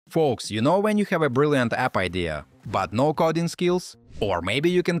Folks, you know when you have a brilliant app idea, but no coding skills? Or maybe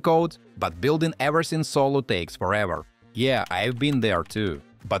you can code, but building everything solo takes forever. Yeah, I've been there too.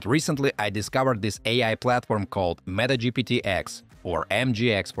 But recently I discovered this AI platform called MetaGPT X, or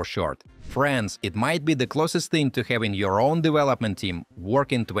MGX for short. Friends, it might be the closest thing to having your own development team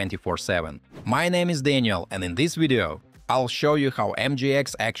working 24/7. My name is Daniel, and in this video, I'll show you how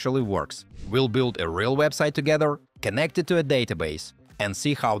MGX actually works. We'll build a real website together, connect it to a database, and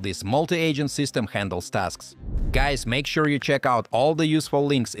see how this multi-agent system handles tasks. Guys, make sure you check out all the useful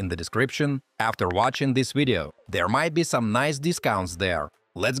links in the description. After watching this video, there might be some nice discounts there.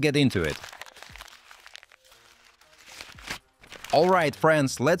 Let's get into it. Alright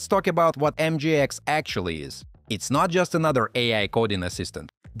friends, let's talk about what MGX actually is. It's not just another AI coding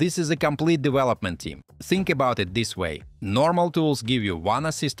assistant. This is a complete development team. Think about it this way. Normal tools give you one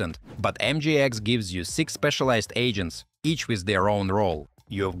assistant, but MGX gives you 6 specialized agents, each with their own role.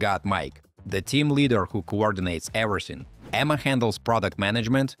 You've got Mike, the team leader who coordinates everything. Emma handles product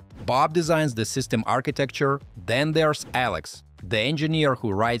management. Bob designs the system architecture. Then there's Alex, the engineer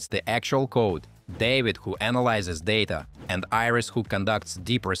who writes the actual code. David, who analyzes data. And Iris, who conducts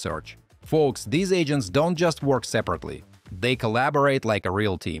deep research. Folks, these agents don't just work separately. They collaborate like a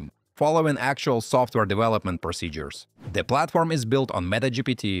real team, following actual software development procedures. The platform is built on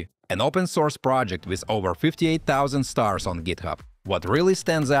MetaGPT, an open-source project with over 58,000 stars on GitHub. What really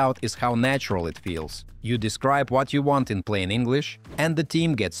stands out is how natural it feels. You describe what you want in plain English, and the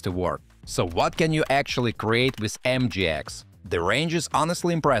team gets to work. So what can you actually create with MGX? The range is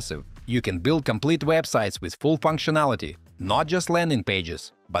honestly impressive. You can build complete websites with full functionality, not just landing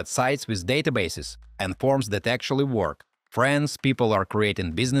pages, but sites with databases and forms that actually work. Friends, people are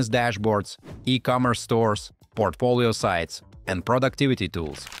creating business dashboards, e-commerce stores, portfolio sites, and productivity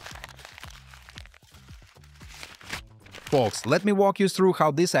tools. Folks, let me walk you through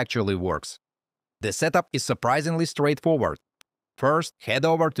how this actually works. The setup is surprisingly straightforward. First, head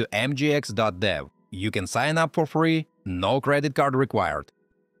over to mgx.dev. You can sign up for free, no credit card required.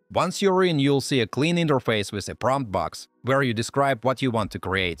 Once you're in, you'll see a clean interface with a prompt box, where you describe what you want to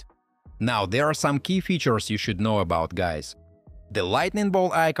create. Now, there are some key features you should know about, guys. The lightning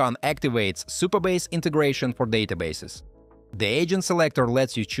bolt icon activates Supabase integration for databases. The agent selector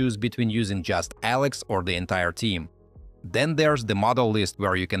lets you choose between using just Alex or the entire team. Then there's the model list,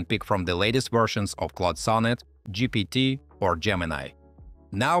 where you can pick from the latest versions of Claude Sonnet, GPT, or Gemini.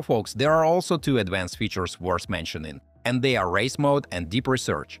 Now, folks, there are also 2 advanced features worth mentioning, and they are race mode and deep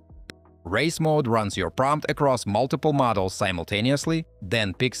research. Race mode runs your prompt across multiple models simultaneously,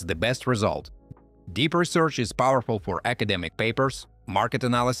 then picks the best result. Deep research is powerful for academic papers, market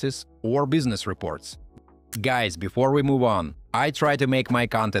analysis, or business reports. Guys, before we move on, I try to make my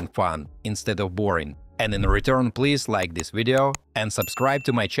content fun instead of boring. And in return, please like this video and subscribe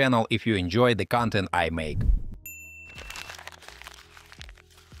to my channel if you enjoy the content I make.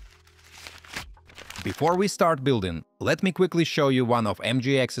 Before we start building, let me quickly show you one of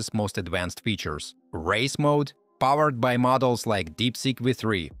MGX's most advanced features – Race Mode, powered by models like DeepSeek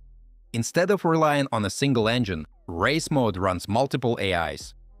v3. Instead of relying on a single engine, Race Mode runs multiple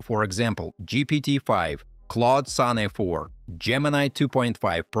AIs. For example, GPT-5, Claude Sonnet 4, Gemini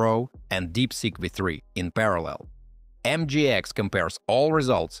 2.5 Pro, and DeepSeek v3 in parallel. MGX compares all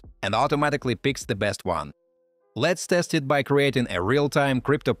results and automatically picks the best one. Let's test it by creating a real-time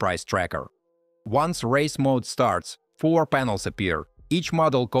crypto price tracker. Once Race Mode starts, 4 panels appear, each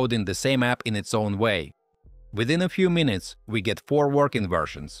model coding the same app in its own way. Within a few minutes, we get 4 working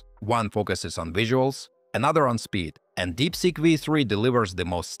versions. One focuses on visuals, another on speed, and DeepSeek v3 delivers the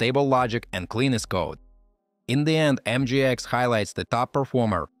most stable logic and cleanest code. In the end, MGX highlights the top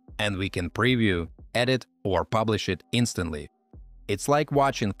performer, and we can preview, edit, or publish it instantly. It's like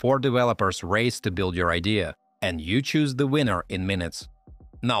watching 4 developers race to build your idea, and you choose the winner in minutes.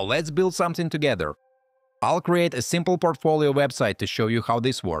 Now let's build something together. I'll create a simple portfolio website to show you how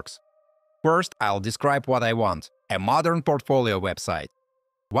this works. First, I'll describe what I want – a modern portfolio website.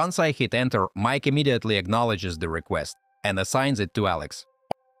 Once I hit enter, Mike immediately acknowledges the request and assigns it to Alex.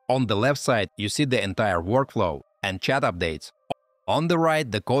 On the left side, you see the entire workflow and chat updates. On the right,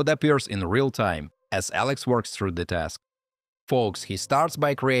 the code appears in real time as Alex works through the task. Folks, he starts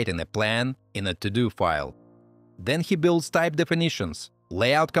by creating a plan in a to-do file. Then he builds type definitions,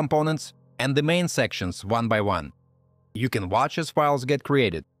 layout components, and the main sections one by one. You can watch as files get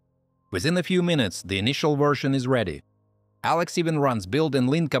created. Within a few minutes, the initial version is ready. Alex even runs build and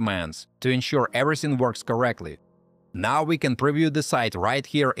link commands to ensure everything works correctly. Now we can preview the site right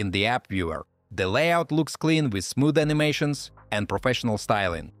here in the app viewer. The layout looks clean with smooth animations and professional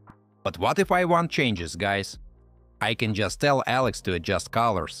styling. But what if I want changes, guys? I can just tell Alex to adjust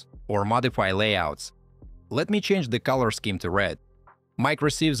colors or modify layouts. Let me change the color scheme to red. Mike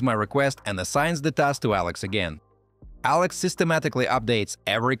receives my request and assigns the task to Alex again. Alex systematically updates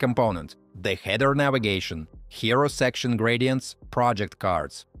every component: the header navigation, hero section gradients, project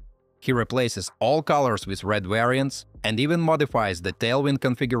cards. He replaces all colors with red variants and even modifies the tailwind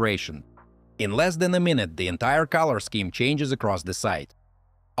configuration. In less than a minute, the entire color scheme changes across the site.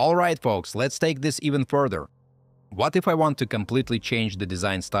 Alright folks, let's take this even further. What if I want to completely change the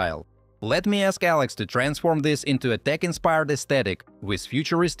design style? Let me ask Alex to transform this into a tech-inspired aesthetic with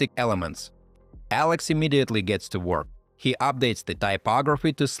futuristic elements. Alex immediately gets to work. He updates the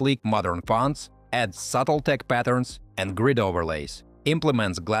typography to sleek modern fonts, adds subtle tech patterns and grid overlays,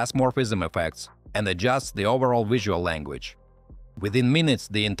 implements glass morphism effects, and adjusts the overall visual language. Within minutes,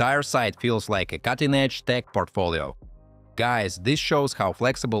 the entire site feels like a cutting-edge tech portfolio. Guys, this shows how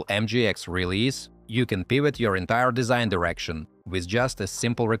flexible MGX really is. You can pivot your entire design direction with just a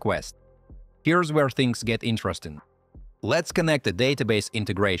simple request. Here's where things get interesting. Let's connect a database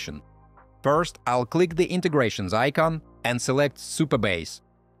integration. First, I'll click the integrations icon and select Supabase.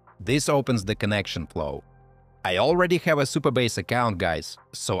 This opens the connection flow. I already have a Supabase account, guys,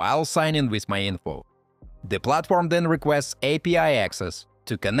 so I'll sign in with my info. The platform then requests API access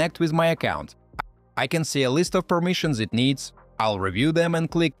to connect with my account. I can see a list of permissions it needs. I'll review them and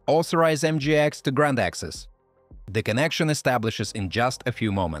click Authorize MGX to grant access. The connection establishes in just a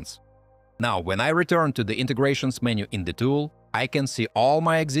few moments. Now, when I return to the integrations menu in the tool, I can see all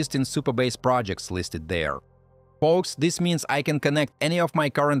my existing Supabase projects listed there. Folks, this means I can connect any of my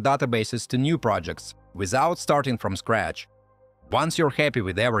current databases to new projects without starting from scratch. Once you're happy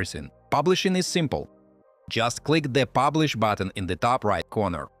with everything, publishing is simple. Just click the Publish button in the top right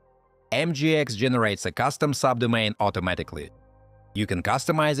corner. MGX generates a custom subdomain automatically. You can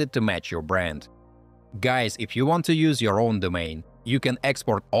customize it to match your brand. Guys, if you want to use your own domain, you can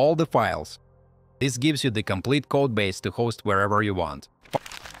export all the files. This gives you the complete codebase to host wherever you want.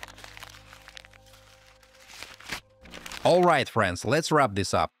 Alright friends, let's wrap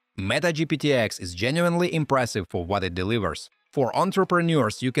this up. MetaGPT X is genuinely impressive for what it delivers. For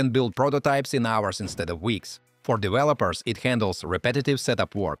entrepreneurs, you can build prototypes in hours instead of weeks. For developers, it handles repetitive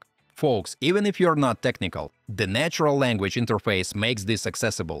setup work. Folks, even if you're not technical, the natural language interface makes this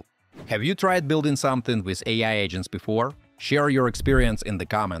accessible. Have you tried building something with AI agents before? Share your experience in the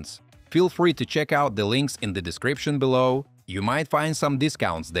comments. Feel free to check out the links in the description below. You might find some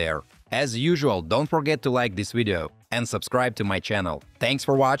discounts there. As usual, don't forget to like this video and subscribe to my channel. Thanks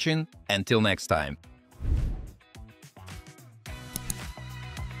for watching. Until next time.